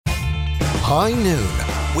High Noon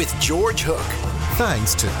with George Hook.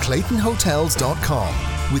 Thanks to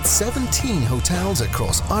ClaytonHotels.com with 17 hotels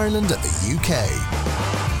across Ireland and the UK.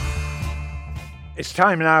 It's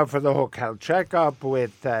time now for the Hook Health Check-Up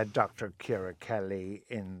with Dr. Ciara Kelly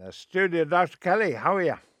in the studio. Dr. Kelly, how are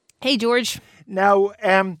you? Hey, George. Now,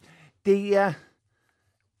 there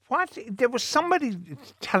was somebody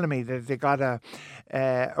telling me that they got a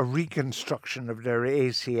reconstruction of their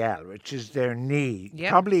ACL, which is their knee. Yep.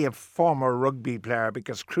 Probably a former rugby player,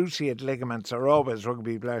 because cruciate ligaments are always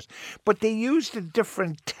rugby players. But they used a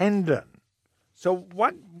different tendon. So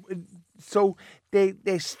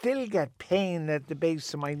they still get pain at the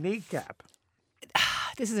base of my kneecap.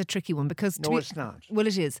 This is a tricky one because... No, it's not. Well,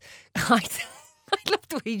 it is. I love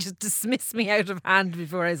the way you just dismiss me out of hand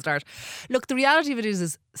before I start. Look, the reality of it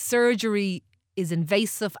is surgery is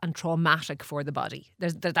invasive and traumatic for the body.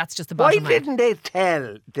 That's just the bottom line. Why didn't they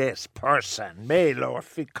tell this person, male or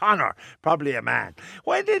Connor, probably a man,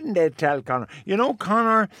 why didn't they tell Connor, you know,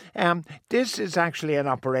 Connor, this is actually an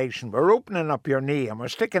operation. We're opening up your knee and we're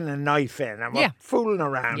sticking a knife in and we're fooling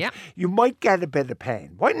around. Yeah. You might get a bit of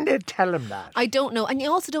pain. Why didn't they tell him that? I don't know. And you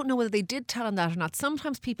also don't know whether they did tell him that or not.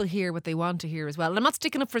 Sometimes people hear what they want to hear as well. And I'm not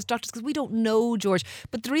sticking up for his doctors because we don't know, George.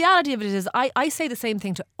 But the reality of it is I say the same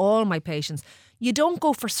thing to all my patients. You don't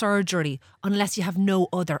go for surgery unless you have no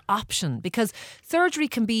other option, because surgery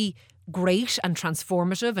can be great and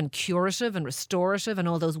transformative and curative and restorative and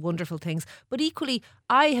all those wonderful things. But equally,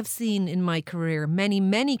 I have seen in my career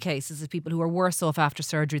many cases of people who are worse off after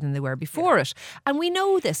surgery than they were before it. And we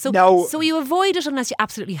know this. So you avoid it unless you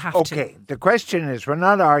absolutely have to. Okay, the question is, we're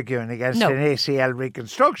not arguing against an ACL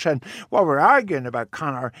reconstruction. What we're arguing about,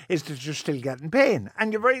 Connor, is that you're still getting pain.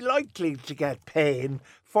 And you're very likely to get pain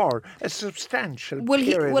for a substantial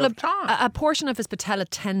period of time. A portion of his patella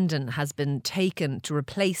tendon has been taken to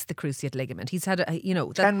replace the cruciate ligament. He's had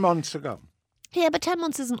 10 months ago. Yeah, but 10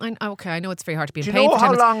 months isn't... Okay, I know it's very hard to be in pain. Do you know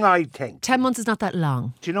how long I think? 10 months is not that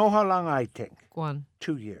long. Do you know how long I think? Go on.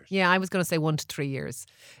 2 years. Yeah, I was going to say 1 to 3 years.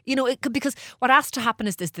 You know, because what has to happen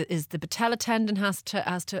is the patella tendon has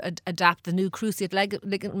to adapt. The new cruciate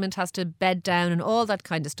ligament has to bed down and all that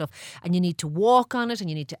kind of stuff. And you need to walk on it, and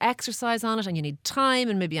you need to exercise on it, and you need time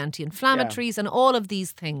and maybe anti-inflammatories and all of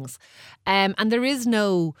these things. And there is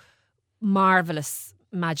no marvellous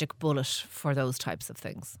magic bullet for those types of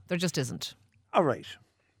things. There just isn't. All right.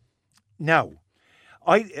 Now,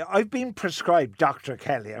 I've been prescribed, Dr.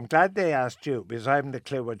 Kelly. I'm glad they asked you because I haven't a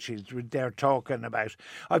clue what they're talking about.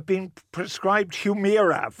 I've been prescribed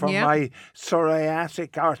Humira for my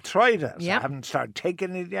psoriatic arthritis. I haven't started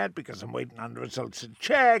taking it yet because I'm waiting on the results of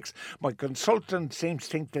checks. My consultant seems to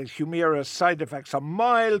think that Humira's side effects are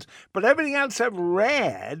mild, but everything else I've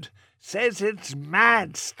read says it's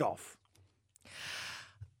mad stuff.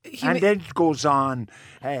 And then it goes on,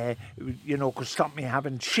 could stop me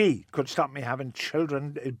having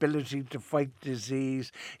children, ability to fight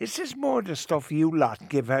disease. Is this more the stuff you lot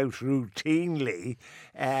give out routinely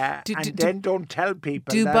then don't tell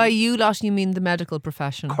people by you lot you mean the medical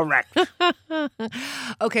profession? Correct.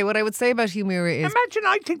 Okay, what I would say about Humira is... Imagine,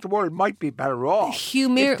 I think the world might be better off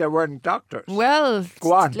if there weren't doctors. Well,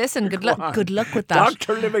 go on. Listen, good luck with that.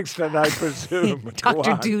 Dr. Livingston, I presume.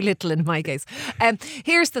 Dr. Doolittle in my case.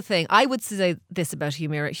 Here's the thing. I would say this about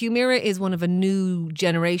Humira. Humira is one of a new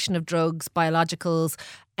generation of drugs, biologicals,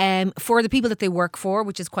 for the people that they work for,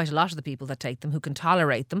 which is quite a lot of the people that take them who can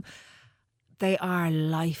tolerate them. They are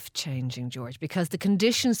life-changing, George, because the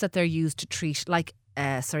conditions that they're used to treat, like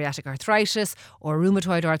psoriatic arthritis or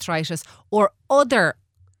rheumatoid arthritis or other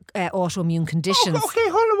autoimmune conditions. Oh, okay,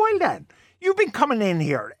 hold a while then. You've been coming in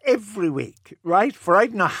here every week, right? For I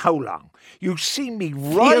don't know how long. You see me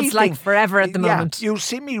riding. Feels like forever at the moment. You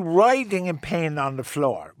see me riding in pain on the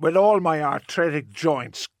floor with all my arthritic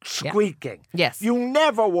joints squeaking. Yes. You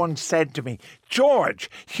never once said to me, George,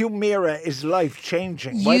 Humira is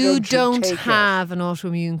life-changing. You don't have an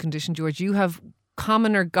autoimmune condition, George. You have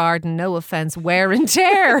commoner garden, no offence, wear and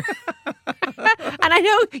tear. And I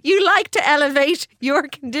know you like to elevate your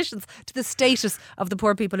conditions to the status of the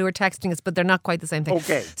poor people who are texting us, but they're not quite the same thing.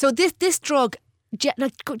 Okay. So this drug...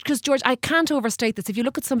 Because, George, I can't overstate this. If you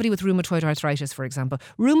look at somebody with rheumatoid arthritis, for example,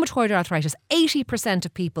 80%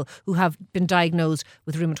 of people who have been diagnosed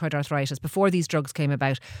with rheumatoid arthritis before these drugs came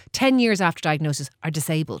about, 10 years after diagnosis, are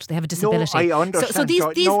disabled. They have a disability. No, I understand. So these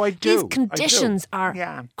conditions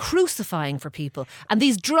are crucifying for people. And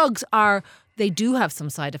these drugs they do have some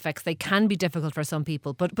side effects. They can be difficult for some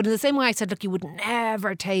people. But in the same way I said, look, you would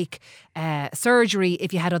never take surgery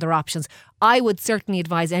if you had other options. I would certainly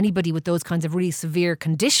advise anybody with those kinds of really severe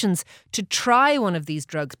conditions to try one of these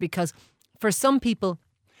drugs, because for some people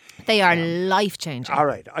They are life-changing. All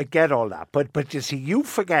right, I get all that. But you see, you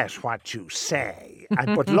forget what you say.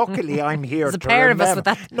 But luckily I'm here There's a to pair remember. of us with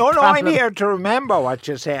that No, problem. I'm here to remember what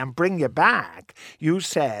you say and bring you back. You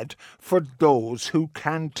said, for those who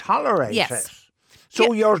can tolerate Yes. it.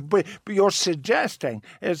 So you're suggesting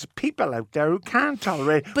there's people out there who can't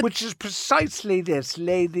tolerate it, which is precisely this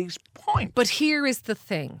lady's point. But here is the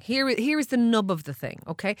thing. Here is the nub of the thing,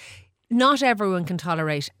 okay? Not everyone can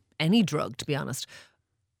tolerate any drug, to be honest.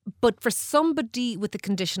 But for somebody with a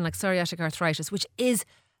condition like psoriatic arthritis, which is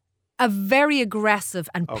a very aggressive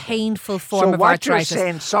and painful form of arthritis. So what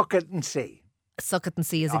you're saying, suck it and see. Suck it and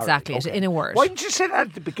see is exactly it, in a word. Why didn't you say that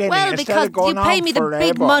at the beginning? Well, instead because of going you pay on me the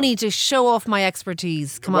big forever? money to show off my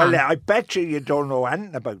expertise. Come on. Well, I bet you don't know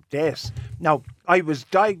anything about this. Now, I was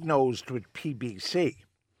diagnosed with PBC.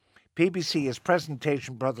 PBC is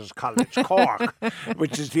Presentation Brothers College, Cork,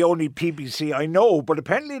 which is the only PBC I know. But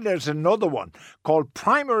apparently there's another one called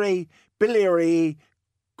primary biliary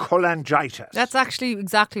cholangitis. That's actually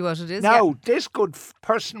exactly what it is. Now, this good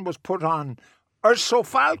person was put on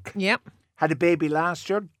Ursofalk. Yep. Had a baby last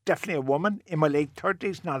year, definitely a woman, in my late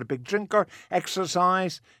 30s, not a big drinker,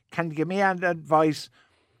 exercise. Can you give me any advice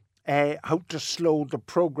how to slow the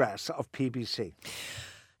progress of PBC?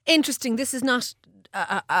 Interesting. This is not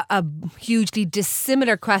a hugely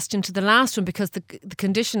dissimilar question to the last one, because the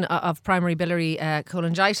condition of primary biliary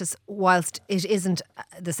cholangitis, whilst it isn't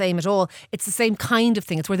the same at all, it's the same kind of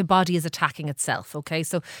thing. It's where the body is attacking itself. Okay,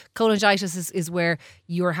 so cholangitis is where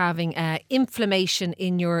you're having inflammation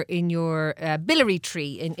in your biliary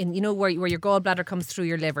tree, in you know where your gallbladder comes through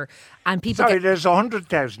your liver, and people. Sorry, there's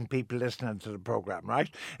 100,000 people listening to the programme, right?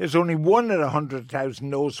 There's only one in 100,000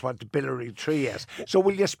 knows what the biliary tree is. So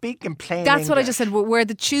will you speak in plain That's what I English? just said. Where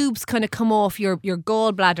the tubes kind of come off your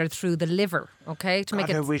gallbladder through the liver, okay, to make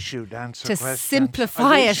God, it I wish you'd answer to questions. simplify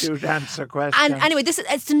I wish it. you'd answer questions. And anyway,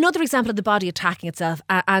 it's another example of the body attacking itself.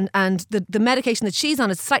 And the medication that she's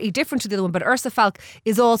on is slightly different to the other one, but Ursofalk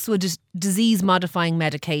is also a disease-modifying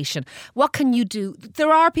medication. What can you do?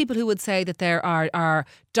 There are people who would say that there are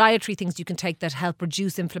dietary things you can take that help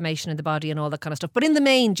reduce inflammation in the body and all that kind of stuff. But in the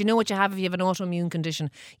main, do you know what you have if you have an autoimmune condition?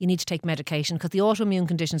 You need to take medication, because the autoimmune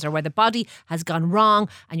conditions are where the body has gone wrong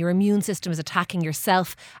and your immune system is attacking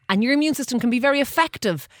yourself. And your immune system can be very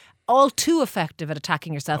effective, all too effective at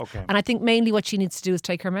attacking yourself. Okay. And I think mainly what she needs to do is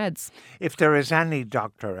take her meds. If there is any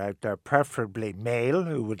doctor out there, preferably male,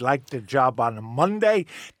 who would like the job on a Monday,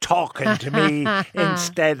 talking to me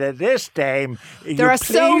instead of this dame, There are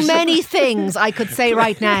so many things I could say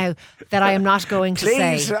right now that I am not going to say.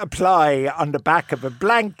 Please apply on the back of a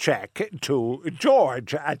blank cheque to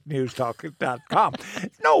george@newstalk.com.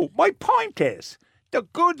 No, my point is, the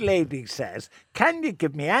good lady says, can you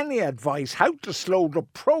give me any advice how to slow the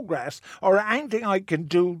progress or anything I can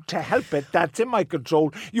do to help it that's in my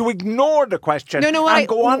control? You ignore the question and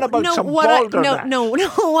go on about some balderdash. No,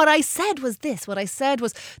 what I said was this. What I said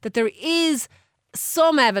was that there is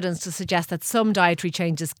some evidence to suggest that some dietary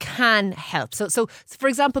changes can help. So for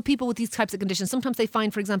example, people with these types of conditions, sometimes they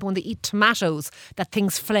find, for example, when they eat tomatoes, that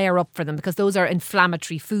things flare up for them because those are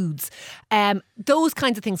inflammatory foods. Those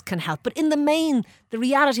kinds of things can help. But in the main, the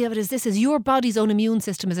reality of it is this, is your body's own immune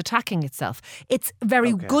system is attacking itself. It's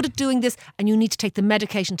very good at doing this, and you need to take the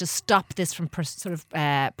medication to stop this from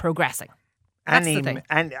progressing. That's the thing.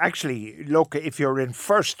 And actually, look, if you're in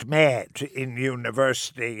first med in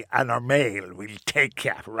university and are male, we'll take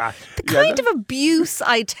you, right? The kind of abuse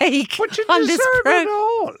I take but you on this deserve program. it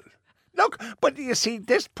all. Look, but you see,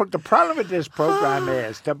 the problem with this programme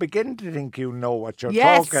is they're beginning to think you know what you're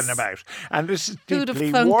talking about. And this is Who'd have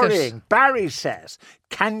deeply thunk it? worrying. Barry says,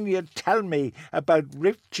 can you tell me about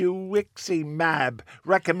rituximab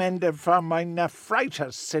recommended for my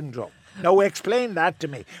nephritis syndrome? No, explain that to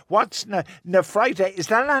me. What's Nephritis? Is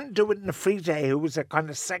that nothing to do with Nephritis, who was a kind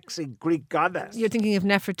of sexy Greek goddess? You're thinking of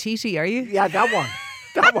Nefertiti, are you? Yeah, that one.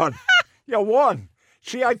 That one. You're one.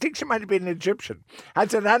 I think she might have been Egyptian.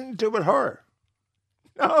 Has it nothing to do with her?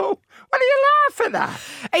 No. What are you laughing at?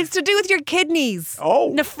 It's to do with your kidneys.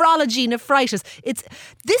 Oh. Nephrology, nephritis.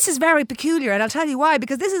 This is very peculiar, and I'll tell you why,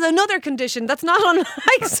 because this is another condition that's not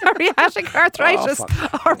unlike psoriatic arthritis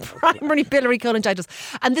or primary biliary cholangitis.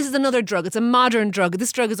 And this is another drug. It's a modern drug.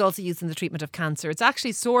 This drug is also used in the treatment of cancer. It's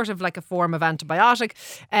actually sort of like a form of antibiotic.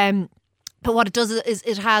 But what it does is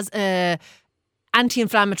it has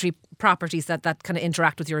anti-inflammatory properties that kind of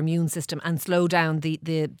interact with your immune system and slow down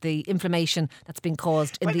the inflammation that's been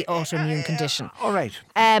caused in the autoimmune condition. All right.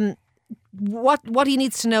 What he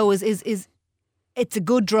needs to know is it's a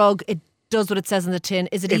good drug. It does what it says in the tin.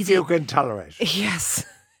 Is it easy? If you can tolerate it. Yes.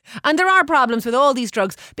 And there are problems with all these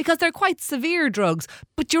drugs because they're quite severe drugs.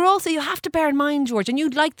 But you have to bear in mind, George, and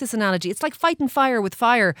you'd like this analogy, it's like fighting fire with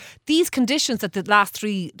fire. These conditions that the last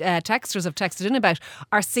three texters have texted in about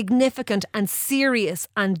are significant and serious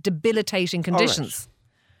and debilitating conditions.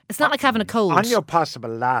 It's not like having a cold. On your possible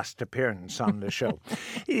last appearance on the show.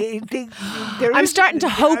 I'm starting to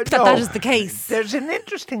hope that is the case. There's an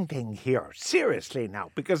interesting thing here, seriously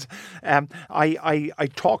now, because I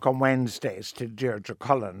talk on Wednesdays to Deirdre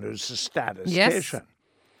Cullen, who's a statistician.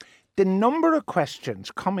 Yes. The number of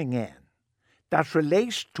questions coming in that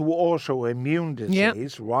relate to autoimmune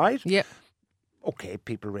disease, right? Yeah. Okay,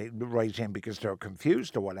 people write in because they're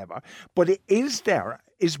confused or whatever. But is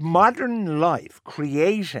modern life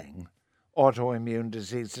creating autoimmune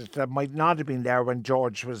diseases that might not have been there when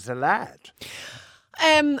George was a lad?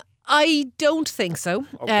 I don't think so.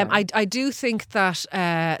 Okay. I do think that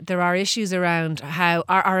there are issues around how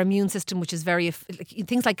our immune system, which is very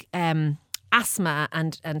things like asthma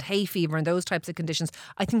and hay fever and those types of conditions.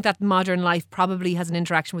 I think that modern life probably has an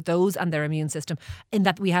interaction with those and their immune system, in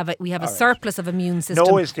that we have a surplus of immune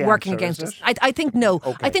system working against us. I think no.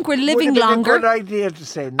 Okay. I think we're living longer. Would it be a good idea to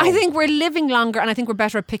say no? I think we're living longer, and I think we're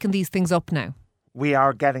better at picking these things up now. We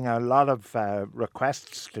are getting a lot of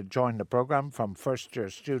requests to join the programme from first-year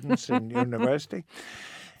students in university.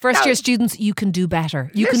 First-year students, you can do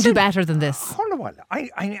better. You can do better than this. Hold on a while.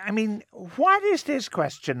 I mean, what is this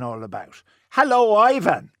question all about? Hello,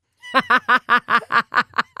 Ivan. Who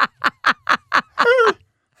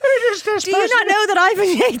is this Do you not know that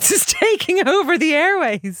Ivan Yates is taking over the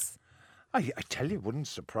airways? I tell you, it wouldn't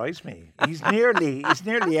surprise me. He's nearly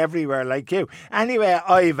everywhere like you. Anyway,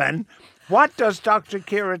 Ivan, what does Dr.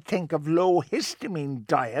 Ciara think of low histamine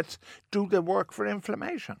diets? Do they work for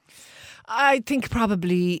inflammation? I think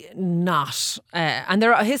probably not. And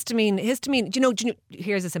there are histamine. Do you know?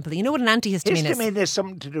 Here's a simple thing. You know what an antihistamine is? Histamine is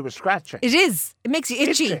something to do with scratching. It is. It makes you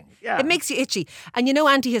itchy. Itching, yeah. It makes you itchy. And you know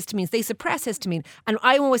antihistamines, they suppress histamine. And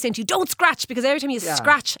I'm always saying to you, don't scratch, because every time you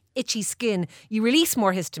scratch itchy skin, you release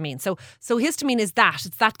more histamine. So histamine is that.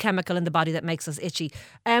 It's that chemical in the body that makes us itchy.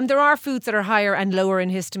 There are foods that are higher and lower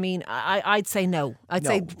in histamine. I'd say no. I'd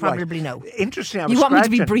say probably no. Interesting. You want me to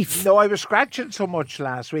be brief? No, I was scratching so much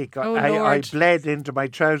last week. Lord. I bled into my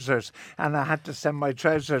trousers and I had to send my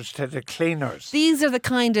trousers to the cleaners. These are the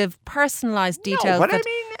kind of personalised details that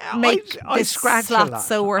make this slot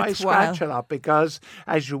so worthwhile. I scratch a lot because,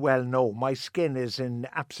 as you well know, my skin is in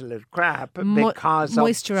absolute crap because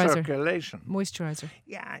of circulation. Moisturiser.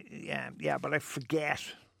 Yeah, but I forget.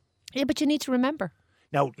 Yeah, but you need to remember.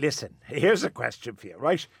 Now, listen, here's a question for you,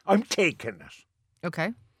 right? I'm taking it.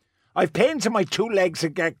 Okay. I've pains in my two legs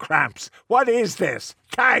and get cramps. What is this?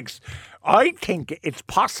 Tags. I think it's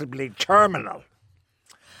possibly terminal.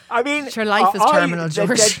 I mean, your life is terminal,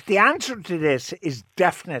 George. The answer to this is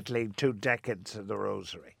definitely 2 decades of the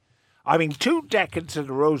rosary. I mean, 2 decades of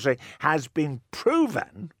the rosary has been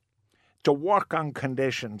proven to work on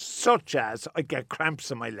conditions such as I get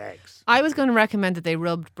cramps in my legs. I was going to recommend that they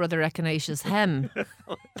rubbed Brother Echinaccia's hem.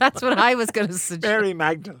 That's what I was going to suggest. Mary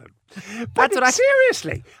Magdalene. But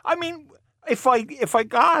seriously, I mean, if I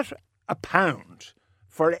got £1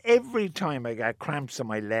 for every time I got cramps in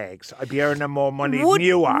my legs, I'd be earning more money than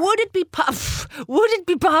you are. Would it be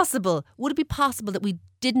possible that we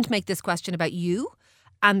didn't make this question about you,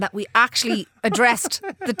 and that we actually addressed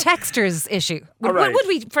the texters issue? All right. Would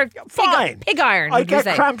we, for pig iron? I get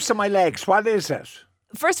cramps in my legs. What is it?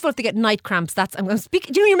 First of all, if they get night cramps, I'm going to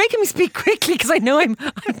speak. You're making me speak quickly because I know you're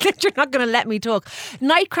not going to let me talk.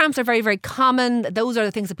 Night cramps are very, very common. Those are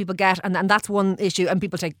the things that people get, and that's one issue. And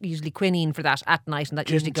people take usually quinine for that at night, and that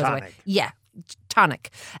usually goes away. Yeah,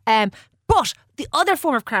 tonic. But the other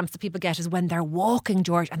form of cramps that people get is when they're walking,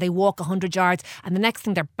 George, and they walk 100 yards, and the next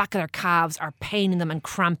thing, their back of their calves are paining them and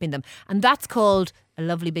cramping them. And that's called, a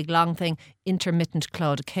lovely big long thing, intermittent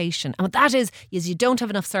claudication. And what that is you don't have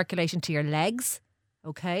enough circulation to your legs,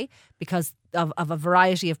 okay, because of a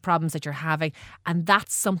variety of problems that you're having, and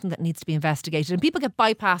that's something that needs to be investigated. And people get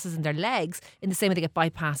bypasses in their legs in the same way they get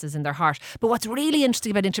bypasses in their heart. But what's really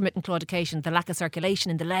interesting about intermittent claudication, the lack of circulation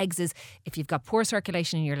in the legs, is if you've got poor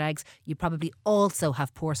circulation in your legs, you probably also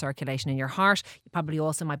have poor circulation in your heart. You probably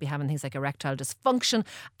also might be having things like erectile dysfunction,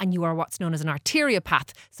 and you are what's known as an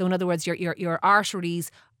arteriopath. So in other words, your arteries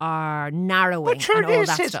are narrowing and all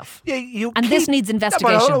that stuff. And this needs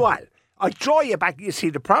investigation. Hold a while. I draw you back. You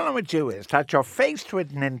see, the problem with you is that you're faced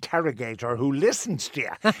with an interrogator who listens to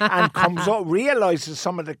you and comes up, realises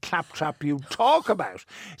some of the claptrap you talk about.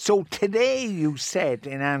 So today you said,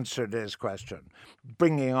 in answer to this question,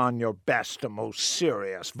 bringing on your best and most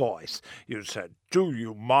serious voice, you said, do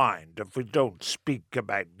you mind if we don't speak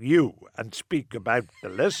about you and speak about the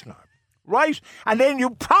listener? Right? And then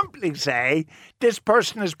you promptly say, this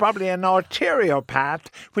person is probably an arteriopath,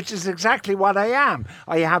 which is exactly what I am.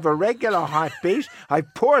 I have a regular heartbeat, I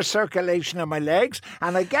have poor circulation in my legs,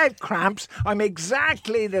 and I get cramps. I'm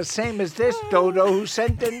exactly the same as this dodo who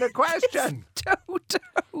sent in the question.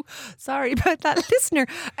 Dodo. Sorry about that, listener.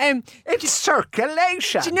 It's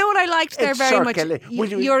circulation. Do you know what I liked there very much?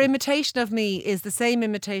 Your imitation of me is the same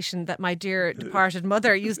imitation that my dear departed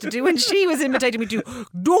mother used to do when she was imitating me too.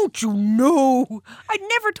 Don't you know? I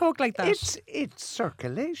never talk like that. It's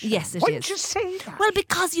circulation. Yes, it is. Why did you say that? Well,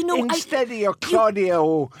 because, you know... Instead of your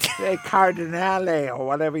Claudio Cardinale or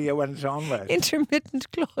whatever you went on with.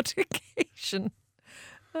 Intermittent claudication.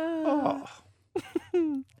 Oh.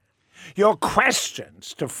 Your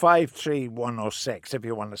questions to 53106. If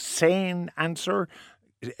you want a sane answer,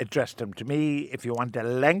 address them to me. If you want a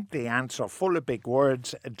lengthy answer full of big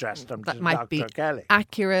words, address them to Dr. Kelly.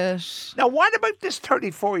 Accurate. Now, what about this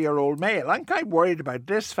 34-year-old male? I'm kind of worried about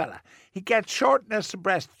this fella. He gets shortness of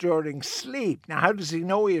breath during sleep. Now, how does he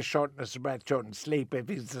know he has shortness of breath during sleep if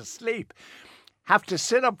he's asleep? Have to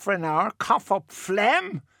sit up for an hour, cough up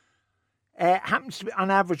phlegm. Happens to be on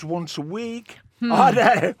average once a week. All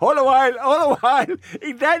a while.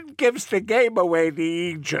 He then gives the game away the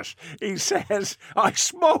Aegis. He says, I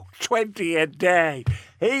smoke 20 a day.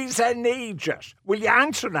 He's an Aegis. Will you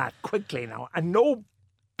answer that quickly now? And no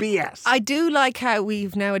BS. I do like how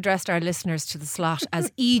we've now addressed our listeners to the slot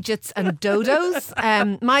as Aegis and dodos.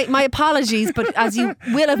 My apologies, but as you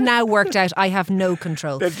will have now worked out, I have no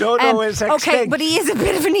control. The dodo is extinct. Okay, but he is a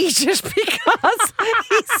bit of an Aegis because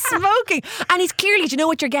he's smoking. And he's clearly, do you know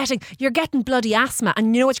what you're getting? You're getting bloody asthma.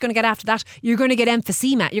 And you know what you're going to get after that? You're going to get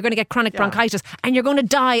emphysema. You're going to get chronic bronchitis. And you're going to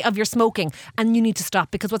die of your smoking. And you need to stop,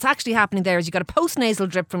 because what's actually happening there is you've got a post-nasal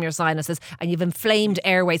drip from your sinuses and you've inflamed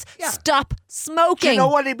airways. Yeah. Stop smoking. Do you know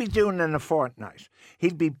what he'd be doing in a fortnight?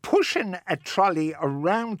 He'd be pushing a trolley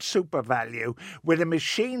around SuperValu with a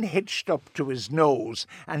machine hitched up to his nose,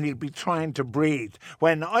 and he'd be trying to breathe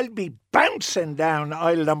when I'll be bouncing down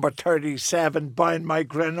aisle number 37 buying my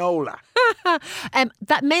granola.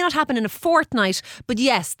 That may not happen in a fortnight, but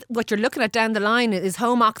yes, what you're looking at down the line is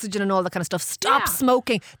home oxygen and all that kind of stuff. Stop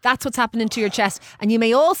smoking. That's what's happening to your chest. And you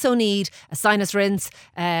may also need a sinus rinse,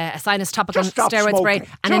 a sinus topical steroid spray,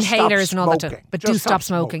 and inhalers and all that. But do stop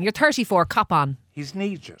smoking. You're 34, cop on. He's an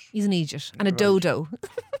Aegis. He's an Aegis. And a dodo.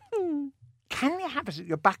 Can you have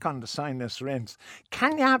you're back on the sinus rinse.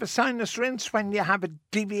 Can you have a sinus rinse when you have a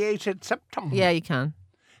deviated septum? Yeah, you can.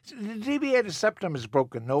 The deviated septum is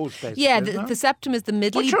broken nose, basically. Yeah, the septum is the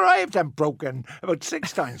middle. But sure, I've done broken about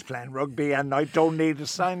 6 times playing rugby, and I don't need a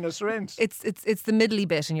sinus rinse. It's the middly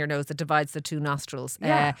bit in your nose that divides the two nostrils.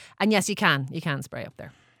 Yeah. And yes, you can spray up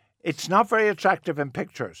there. It's not very attractive in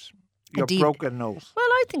pictures. Your broken nose. Well,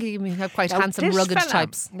 I think you have quite handsome, rugged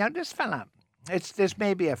types. Now, this fella, this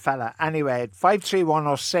may be a fella. Anyway,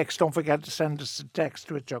 53106, don't forget to send us a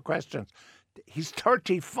text with your questions. He's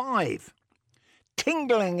 35.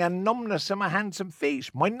 Tingling and numbness in my hands and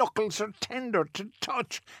feet. My knuckles are tender to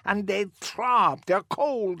touch and they throb. They're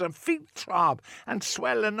cold and feet throb and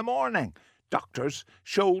swell in the morning. Doctors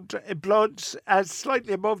showed bloods as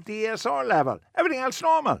slightly above the ESR level. Everything else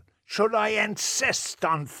normal. Should I insist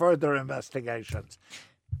on further investigations?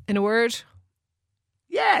 In a word?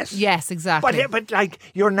 Yes. Yes, exactly. But like,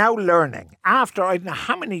 you're now learning, after I don't know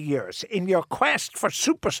how many years, in your quest for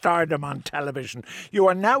superstardom on television, you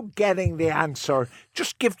are now getting the answer.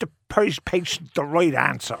 Just give the patient the right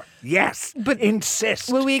answer. Yes, but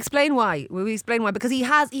insist. Will we explain why? Because he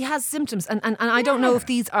has symptoms, and I don't know if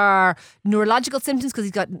these are neurological symptoms because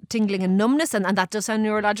he's got tingling and numbness, and that does sound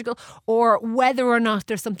neurological, or whether or not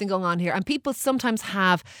there's something going on here. And people sometimes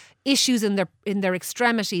have issues in their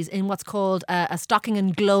extremities, in what's called a stocking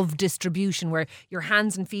and glove distribution, where your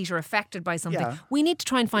hands and feet are affected by something. Yeah. We need to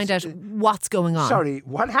try and find out what's going on. Sorry,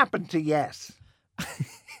 what happened to Yes?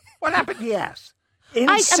 What happened to Yes?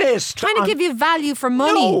 Insist. I'm trying to give you value for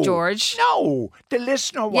money, George. No, the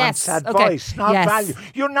listener wants advice, not value.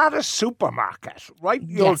 You're not a supermarket, right?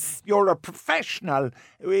 You're a professional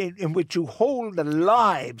in which you hold the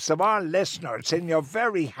lives of our listeners in your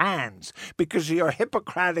very hands because of your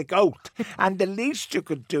Hippocratic oath. And the least you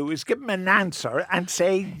could do is give them an answer and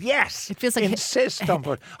say yes. It feels like insist on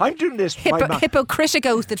it. I'm doing this. Hypocritic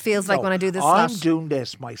oath. It feels like when I do this. I'm doing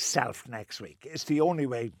this myself next week. It's the only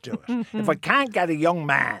way to do it. If I can't get a young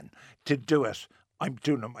man to do it, I'm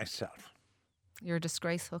doing it myself. You're a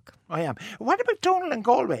disgrace, Hook. I am. What about Donald in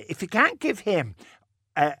Galway? If you can't give him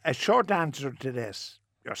a short answer to this,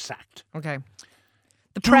 you're sacked. Okay.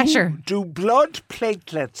 The pressure. Do blood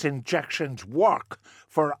platelets injections work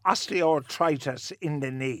for osteoarthritis in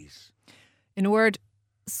the knees? In a word,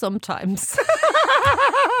 sometimes.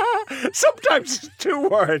 Sometimes it's 2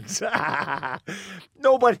 words.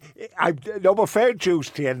 No, but fair juice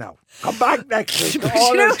to you now. Come back next week.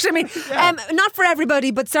 You know what I mean? Yeah. Not for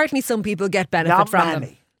everybody, but certainly some people get benefit from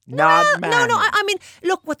them. Not many. No. I mean,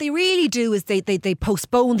 look, what they really do is they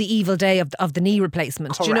postpone the evil day of the knee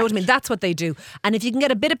replacement. Correct. Do you know what I mean? That's what they do. And if you can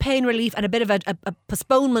get a bit of pain relief and a bit of a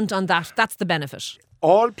postponement on that, that's the benefit.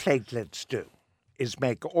 All platelets do is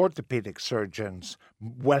make orthopedic surgeons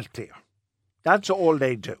wealthier. That's all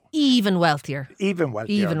they do. Even wealthier. Even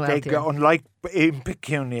wealthier. They go, unlike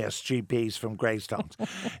impecunious GPs from Greystones.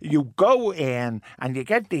 You go in and you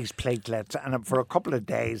get these platelets, and for a couple of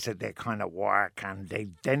days they kind of work, and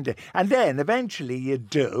then eventually you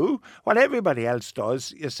do what everybody else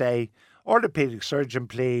does. You say, orthopedic surgeon,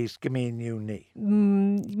 please give me a new knee.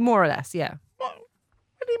 More or less, yeah. What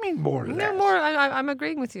do you mean more or less? No, I'm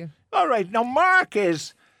agreeing with you. All right. Now, Mark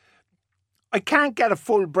is... I can't get a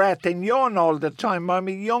full breath and yawn all the time. I'm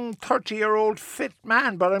a young 30-year-old fit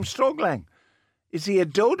man, but I'm struggling. Is he a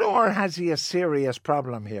dodo or has he a serious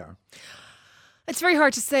problem here? It's very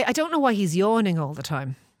hard to say. I don't know why he's yawning all the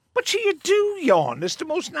time. But you do yawn. It's the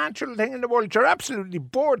most natural thing in the world. You're absolutely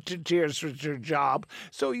bored to tears with your job,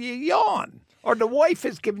 so you yawn. Or the wife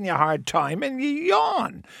is giving you a hard time and you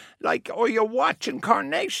yawn. Or you're watching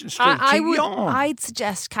Coronation Street, yawn. I'd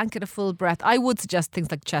suggest, can't get a full breath. I would suggest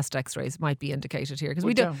things like chest x-rays might be indicated here. Because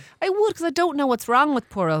I don't know what's wrong with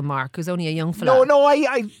poor old Mark, who's only a young fella. No,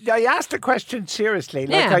 I asked the question seriously,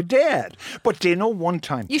 I did. But do you know, one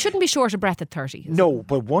time... You shouldn't be short of breath at 30. No,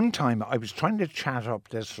 but one time I was trying to chat up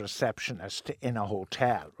this receptionist in a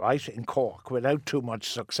hotel, right, in Cork, without too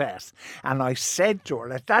much success. And I said to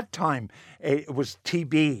her, at that time, it was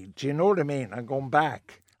TB. Do you know what I mean? I'm going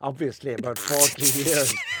back, obviously, about 40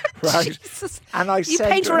 years, right? Jesus. And I said...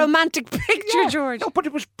 You paint a romantic picture, George. No, but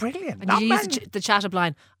it was brilliant. And you used the chat-up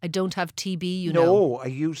line, I don't have TB, you know. No, I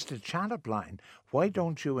used the chat-up line. Why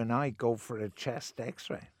don't you and I go for a chest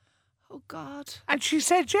x-ray? Oh, God. And she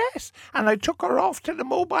said yes. And I took her off to the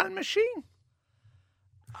mobile machine.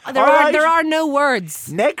 There are no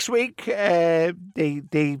words. Next week, the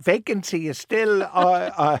vacancy is still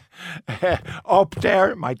up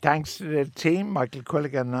there. My thanks to the team, Michael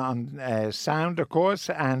Quilligan on sound, of course,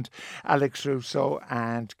 and Alex Russo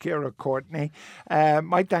and Ciara Courtney.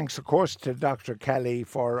 My thanks, of course, to Dr. Kelly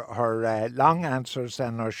for her long answers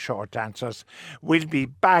and her short answers. We'll be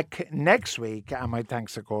back next week, and my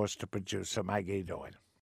thanks, of course, to producer Maggie Doyle.